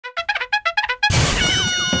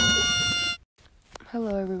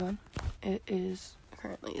Hello everyone, it is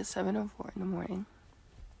currently 7:04 in the morning,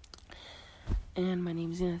 and my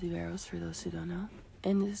name is Yaneth Viveros for those who don't know,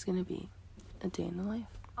 and this is going to be a day in the life.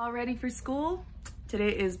 All ready for school? Today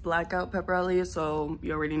is blackout pep rally, so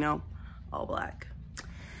you already know, all black.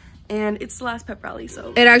 And it's the last pep rally,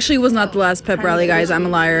 so... It actually was not the last pep rally, guys. I'm a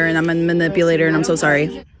liar and I'm a manipulator and I'm so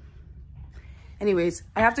sorry. Anyways,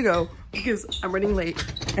 I have to go because I'm running late,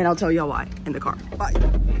 and I'll tell y'all why in the car. Bye.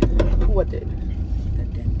 What did?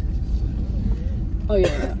 That dent. Oh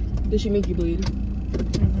yeah. Did she make you bleed?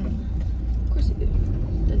 Mm-hmm. Of course it did.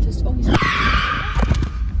 Dentist always.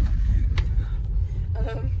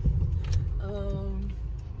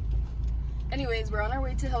 Anyways, we're on our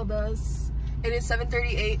way to Hilda's. It is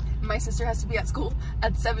 7:38. My sister has to be at school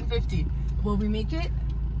at 7:50. Will we make it?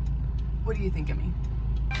 What do you think, Emmy?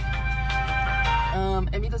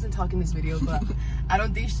 Emmy doesn't talk in this video, but I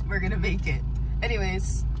don't think we're gonna make it.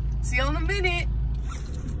 Anyways, see y'all in a minute.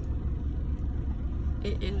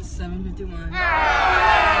 It is 7:51.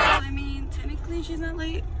 I mean, technically she's not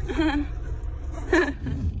late.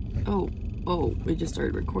 oh, we just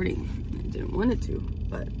started recording. I didn't want it to,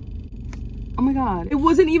 but oh my god, it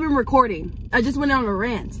wasn't even recording. I just went on a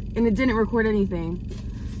rant and it didn't record anything.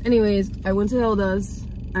 Anyways, I went to Hilda's.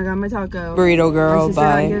 I got my taco. Burrito girl, my sister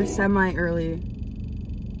bye. got here semi-early,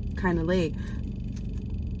 kind of late.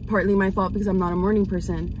 Partly my fault because I'm not a morning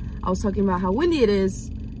person. I was talking about how windy it is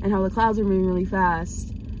and how the clouds are moving really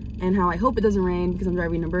fast and how I hope it doesn't rain because I'm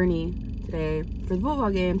driving to Bernie today for the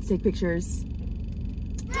football game to take pictures.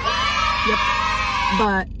 Yep.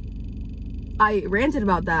 But I ranted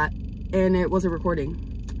about that and it wasn't recording.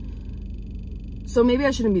 So maybe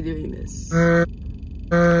I shouldn't be doing this. But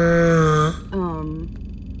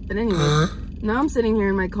anyway, now I'm sitting here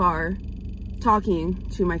in my car talking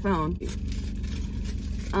to my phone.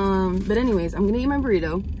 But anyways, I'm gonna eat my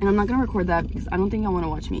burrito and I'm not gonna record that because I don't think I want to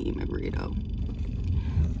watch me eat my burrito.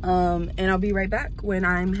 And I'll be right back when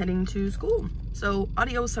I'm heading to school. So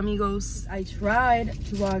adios amigos. I tried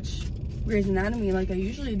to watch Grey's Anatomy like I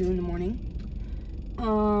usually do in the morning,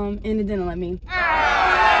 and it didn't let me.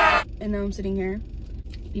 And now I'm sitting here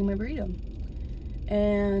eating my burrito.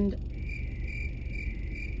 And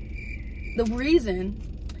the reason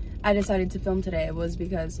I decided to film today was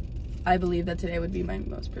because I believe that today would be my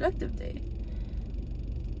most productive day.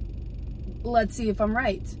 Let's see if I'm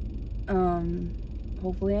right.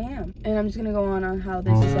 Hopefully I am. And I'm just gonna go on how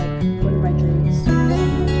this is like one of my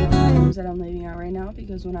dreams that I'm living out right now,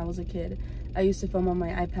 because when I was a kid, I used to film on my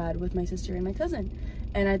iPad with my sister and my cousin.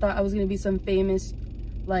 And I thought I was gonna be some famous,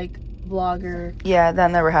 like, vlogger. Yeah, that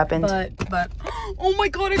never happened. But, oh my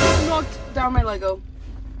god, I just knocked down my Lego.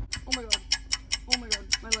 Oh my god,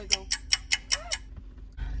 my Lego.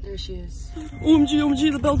 There she is. OMG,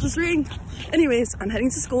 the bell just rang. Anyways, I'm heading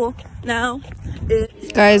to school now.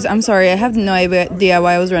 Guys, I'm sorry, I have no idea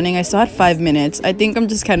why I was running. I still had 5 minutes. I think I'm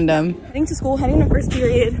just kind of dumb. Heading to school, heading to first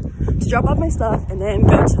period to drop off my stuff and then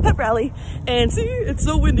go to the pep rally. And see, it's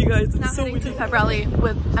so windy, guys. It's so windy. To the pep rally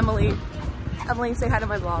with Emily. Emily, say hi to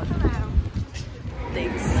my vlog. Hello.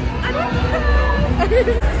 Thanks.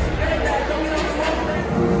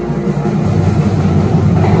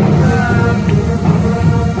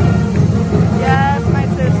 Yes, my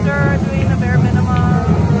sister doing the bare minimum.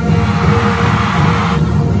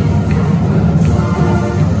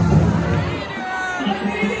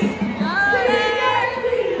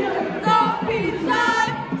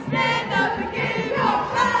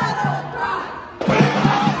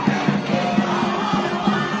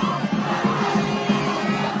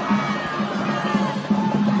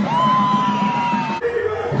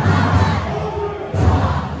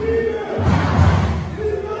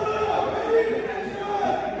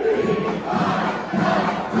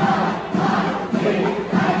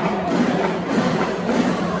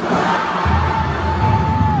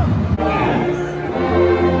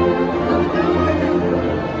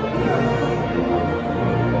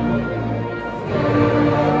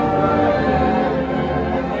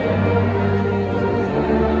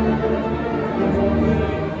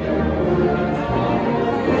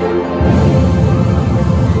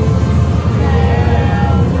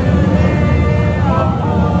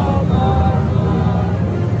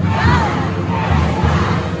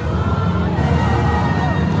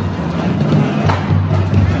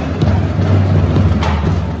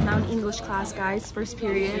 Guys, first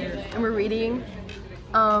period, and we're reading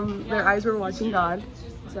Their Eyes Were Watching God,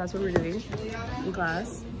 so that's what we're doing in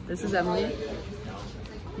class. This is Emily.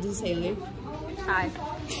 This is Haley. Hi.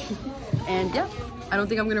 And yeah, I don't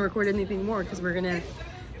think I'm gonna record anything more because we're gonna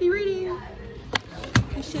be reading.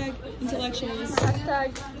 Hashtag intellectuals.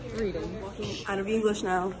 Hashtag reading. I know English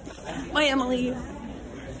now. Bye, Emily.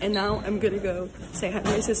 And now I'm gonna go say hi to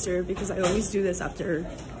my sister because I always do this after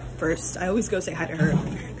first. I always go say hi to her.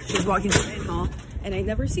 She's walking to the main hall and I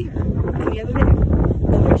never see her. And the other day,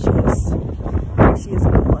 and there she is. There she is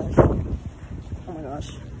in the flesh. Oh my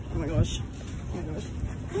gosh. Oh my gosh. Oh my gosh.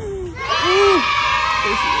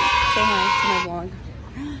 There she is. Say hi to my vlog.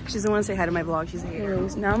 She doesn't want to say hi to my vlog. She's a hater.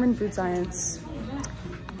 Anyways, now I'm in food science.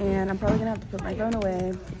 And I'm probably gonna have to put my phone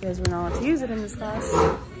away because we're not allowed to use it in this class.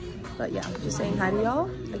 But yeah, just saying hi to y'all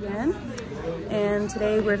again. And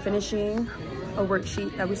today we're finishing a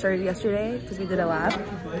worksheet that we started yesterday because we did a lab.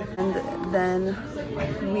 And then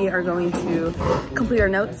we are going to complete our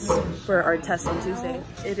notes for our test on Tuesday.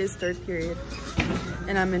 It is third period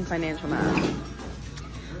and I'm in financial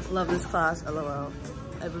math. Love this class, LOL.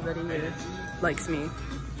 Everybody here likes me.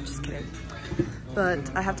 Just kidding. But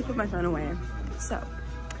I have to put my phone away. So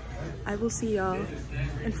I will see y'all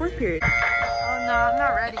in fourth period. Oh no, I'm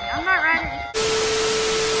not ready. I'm not ready.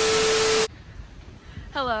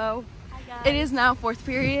 Hello. Hi guys. It is now fourth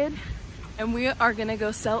period and we are gonna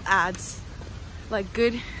go sell ads like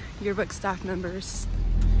good yearbook staff members.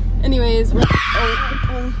 Anyways,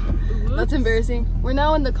 that's embarrassing. We're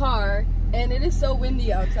now in the car and it is so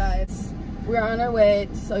windy outside. We're on our way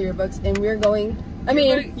to sell yearbooks and we're going,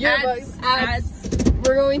 yearbooks, ads.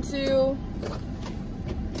 We're going to,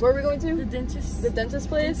 where are we going to? The dentist. The dentist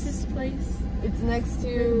place? Dentist place. It's next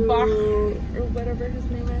to Bach or whatever his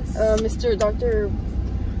name is. Mr. Dr. I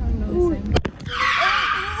don't know his name.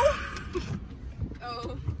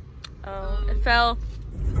 Oh, it fell.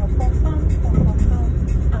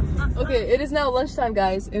 Okay, it is now lunchtime,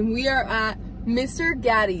 guys, and we are at Mr.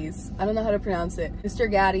 Gaddy's. I don't know how to pronounce it. Mr.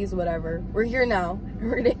 Gaddy's, whatever. We're here now.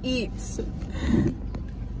 We're gonna eat.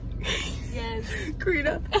 Yes.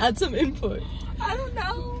 Karina, add some input. I don't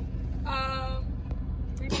know.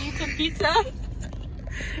 We need some pizza.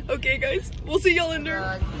 Okay, guys, we'll see y'all in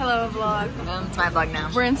there. Hello, vlog. It's my vlog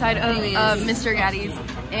now. We're inside of Mr. Gaddy's,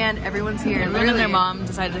 and everyone's here. Everyone and their mom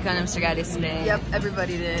decided to come to Mr. Gaddy's today. Yep,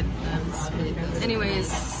 everybody did. It's really crazy.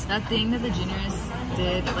 Anyways, that thing that the juniors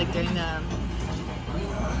did, like during the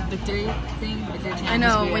victory thing, victory challenge. I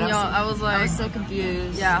know, when y'all, I was like, I was so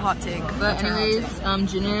confused. Yeah, hot take. But anyways,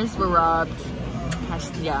 juniors were robbed.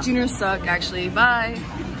 Yeah. Juniors suck, actually. Bye.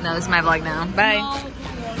 No, this is my vlog now. Bye. No.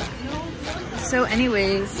 So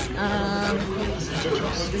anyways,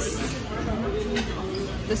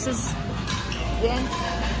 this is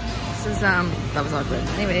that was awkward.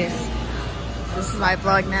 Anyways, this is my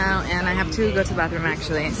vlog now, and I have to go to the bathroom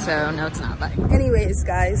actually, so no, it's not. Bye. Anyways,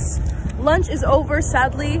 guys, lunch is over,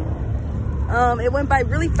 sadly. It went by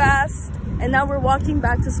really fast, and now we're walking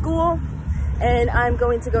back to school, and I'm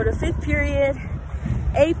going to go to fifth period,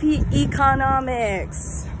 AP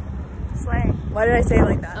Economics. Slang. Why did I say it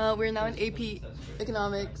like that? We're now in AP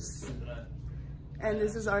Economics, and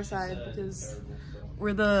this is our side because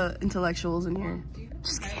we're the intellectuals in here.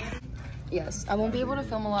 Just kidding. Yes, I won't be able to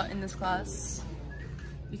film a lot in this class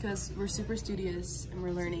because we're super studious and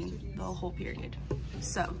we're learning the whole period.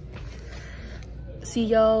 So, see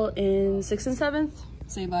y'all in 6th and 7th.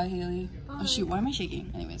 Say bye, Haley. Bye. Oh shoot, why am I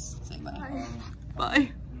shaking? Anyways, say bye. Bye.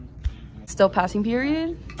 Bye. Still passing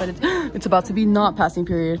period, but it's about to be not passing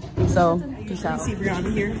period. So, peace out. See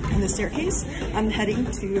Brianna here on the staircase. I'm heading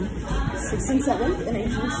to 6th and 7th, and I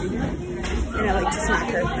usually see her, and I like to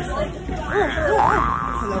smack her.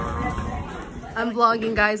 Hello. I'm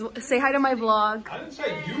vlogging, guys. Say hi to my vlog. I didn't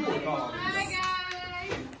say you were vlogging. Hi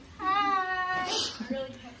guys. Hi.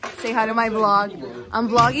 Say hi to my vlog. I'm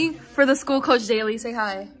vlogging for the school coach daily. Say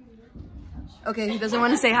hi. Okay, he doesn't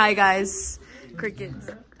want to say hi, guys. Crickets.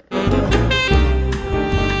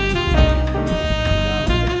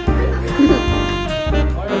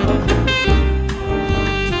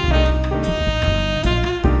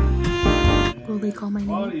 Will they call my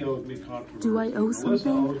name? Do I owe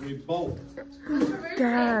something?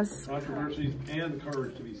 Gas. Controversies and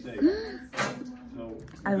courage to be safe. So,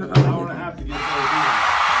 I don't know. an hour and a half to get those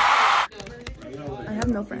in. I have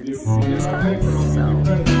no friends.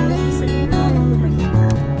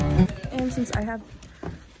 And since I have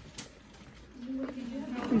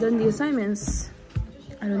done the assignments,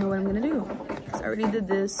 I don't know what I'm gonna do. I already did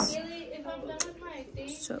this,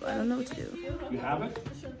 so I don't know what to do. You have it?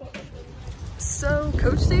 So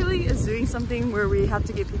Coach Daly is doing something where we have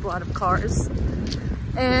to get people out of cars.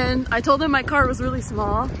 And I told him my car was really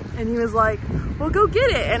small, and he was like, well, go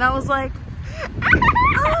get it. And I was like,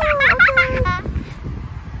 oh, okay.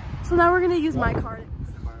 So now we're gonna use my car.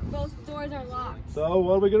 Both doors are locked. So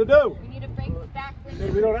what are we gonna do? We need to break the back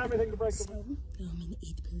window. We don't have anything to break them. So, I'm in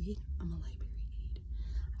 8th period. I'm a library aide.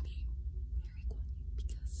 I'm being very quiet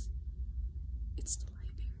because it's the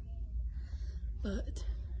library. But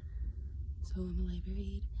So I'm a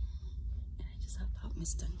library aide, and I just help out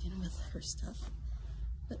Miss Duncan with her stuff.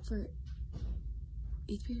 But for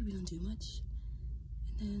 8th period, we don't do much.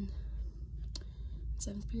 And then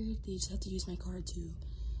 7th period, they just have to use my car to,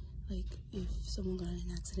 like, if someone got in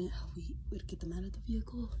an accident, we would get them out of the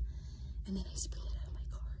vehicle. And then I sprinted out of my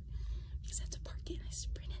car because I had to park it, and I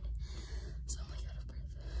sprinted. So I'm like out of breath.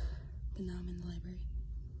 But now I'm in the library,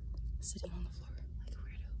 sitting on the floor like a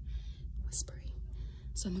weirdo, whispering.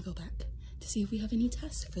 So I'm gonna go back to see if we have any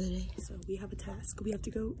tasks for the day. So we have a task. We have to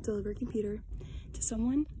go deliver a computer to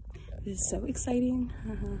someone. This is so exciting.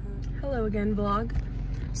 Hello again, vlog.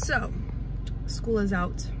 So school is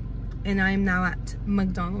out and I'm now at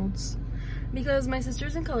McDonald's because my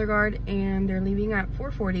sister's in color guard and they're leaving at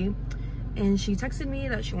 4:40, and she texted me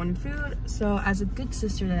that she wanted food. So as a good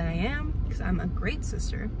sister that I am, because I'm a great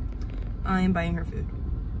sister, I am buying her food.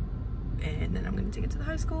 And then I'm gonna take it to the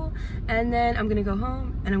high school, and then I'm gonna go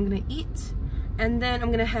home and I'm gonna eat, and then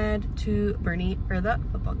I'm gonna head to Bernie for the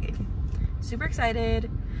football game. Super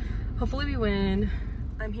excited. Hopefully we win.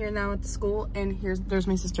 I'm here now at the school, and there's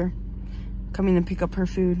my sister coming to pick up her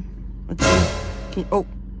food. Let's see. Oh,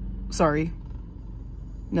 sorry.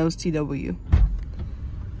 No, it's TW.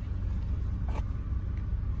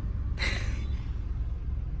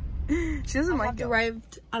 She doesn't like it.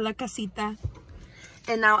 Arrived a la casita,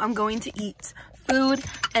 and now I'm going to eat food,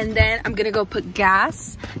 and then I'm gonna go put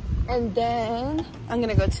gas, and then I'm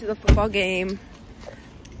gonna go to the football game.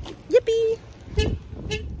 Yippee!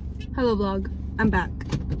 Hello vlog, I'm back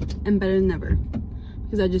and better than ever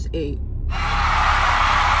because I just ate.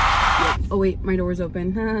 Yep. Oh wait, my door's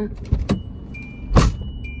open.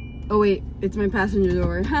 Oh wait, it's my passenger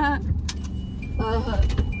door.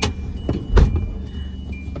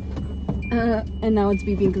 And now it's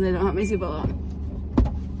beeping because I don't have my seatbelt on.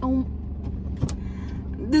 Oh,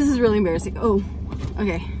 this is really embarrassing. Oh,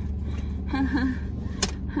 okay.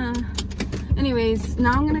 Anyways,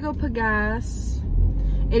 now I'm gonna go put gas.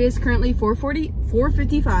 It is currently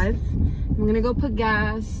 4:55. I'm gonna go put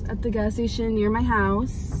gas at the gas station near my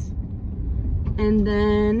house, and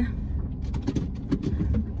then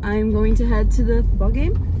I'm going to head to the football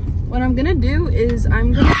game. What I'm gonna do is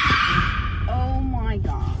oh my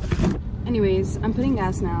god. Anyways, I'm putting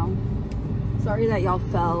gas now. Sorry that y'all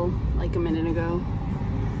fell like a minute ago.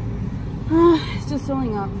 It's just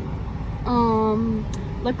filling up.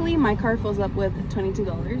 Luckily my car fills up with $22.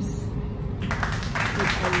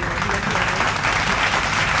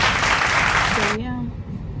 So yeah,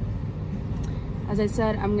 as I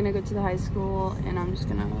said, I'm gonna go to the high school and I'm just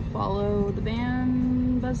gonna follow the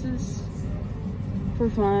band buses for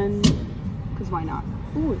fun, because why not?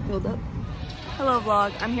 Ooh, it filled up. Hello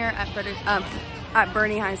vlog, I'm here at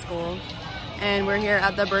Bernie High School, and we're here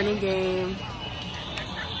at the Bernie game.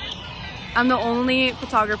 I'm the only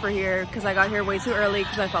photographer here because I got here way too early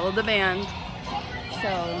because I followed the band.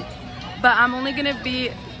 So, but I'm only gonna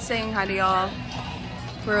be saying hi to y'all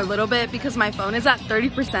for a little bit because my phone is at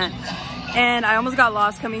 30%, and I almost got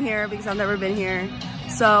lost coming here because I've never been here.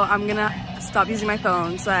 So I'm gonna stop using my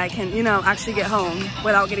phone so I can, you know, actually get home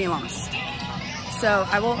without getting lost. So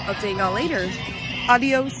I will update y'all later.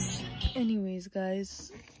 Adios. Anyways,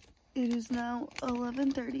 guys, it is now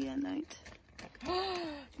 11:30 at night.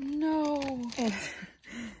 No.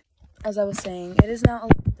 As I was saying, it is now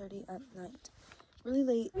 11:30 at night. Really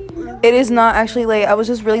late. It is not actually late. I was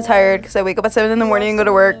just really tired because I wake up at 7 in the morning and go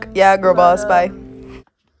to work. Yeah, girl boss, bye.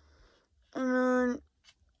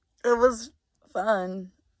 It was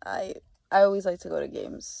fun. I always like to go to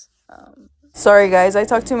games. Sorry guys, I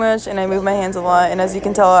talk too much and I move my hands a lot, and as you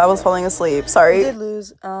can tell, I was falling asleep. Sorry. We did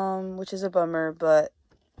lose, which is a bummer, but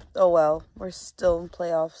oh well. We're still in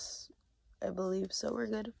playoffs, I believe, so we're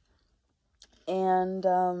good. And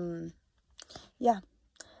yeah,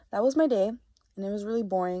 that was my day, and it was really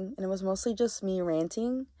boring, and it was mostly just me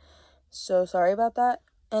ranting, so sorry about that.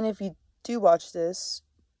 And if you do watch this,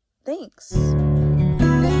 thanks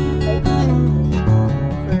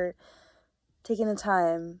for taking the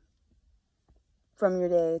time from your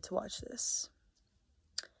day to watch this,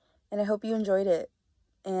 and I hope you enjoyed it,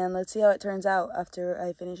 and let's see how it turns out after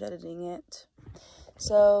I finish editing it.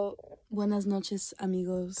 So buenas noches,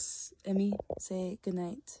 amigos. Emmy, say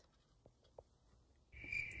goodnight.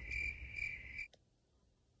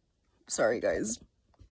 Sorry guys.